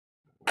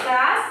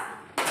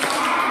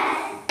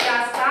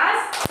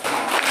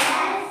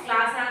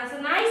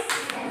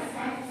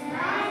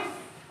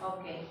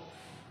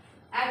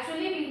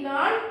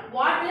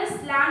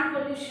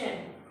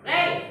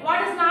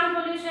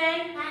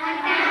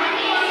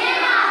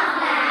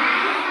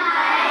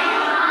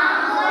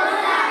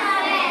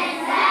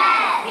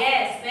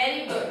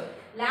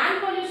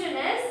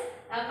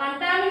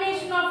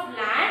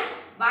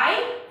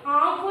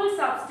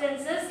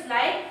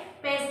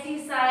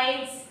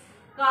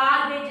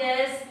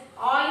garbages,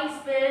 oil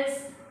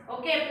spills,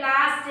 okay,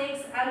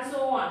 plastics and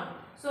so on.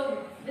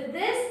 So with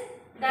this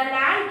the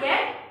land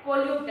get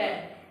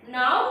polluted.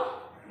 Now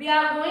we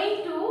are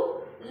going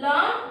to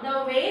learn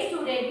the ways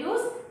to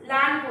reduce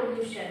land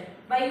pollution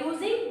by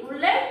using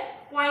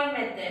bullet point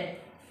method.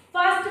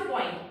 First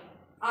point,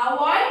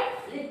 avoid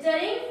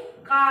littering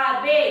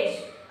garbage.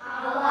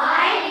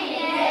 Avoid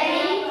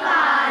littering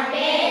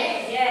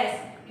garbage.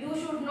 Yes, you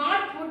should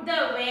not put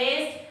the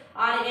waste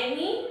or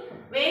any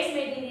waste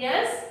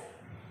materials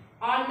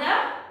on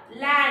the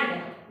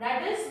land.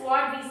 That is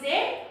what we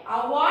say,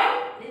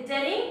 avoid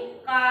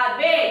littering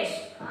garbage.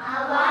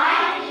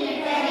 Avoid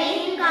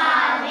littering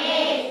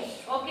garbage.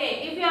 Okay,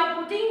 if you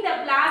are putting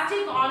the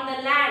plastic on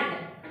the land,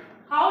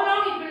 how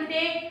long it will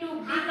take to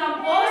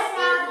decompose?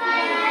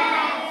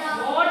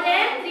 More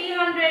than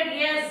 300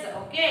 years.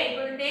 Okay, it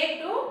will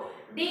take to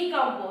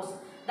decompose.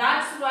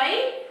 That's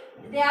why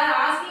they are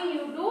asking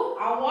you to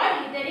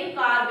avoid littering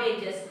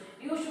garbages.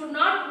 You should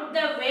not put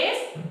the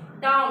waste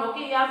down.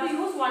 Okay, you have to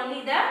use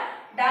only the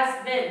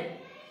dustbin.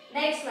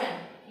 Next one,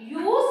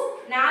 use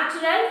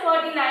natural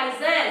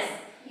fertilizers.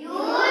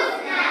 Use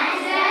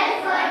natural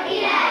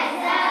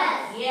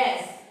fertilizers.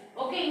 Yes.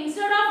 Okay,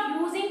 instead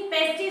of using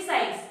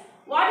pesticides.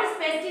 What is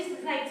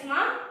pesticides,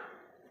 ma?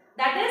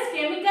 That is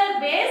chemical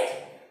based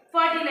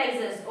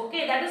fertilizers.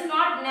 Okay, that is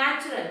not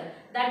natural.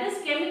 That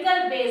is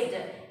chemical based.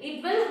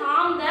 It will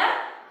harm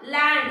the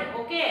land.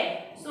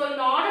 Okay. So in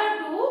order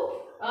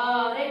to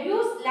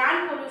reduce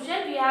land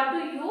pollution, we have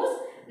to use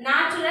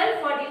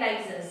natural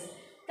fertilizers.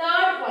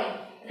 Third point,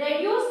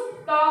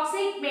 reduce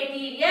toxic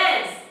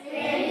materials.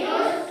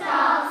 Reduce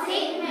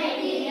toxic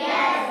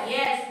materials.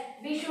 Yes,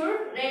 we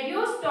should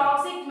reduce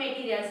toxic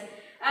materials.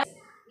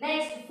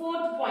 Next,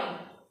 fourth point,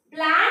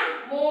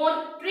 plant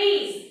more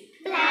trees.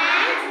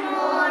 Plant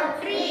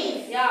more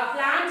trees. Yeah,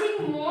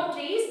 planting more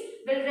trees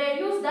will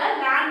reduce the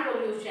land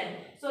pollution.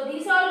 So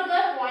these are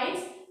the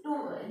points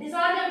these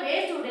are the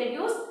ways to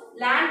reduce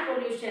land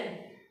pollution.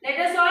 Let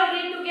us all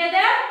read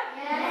together.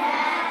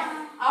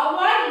 Yes. Avoid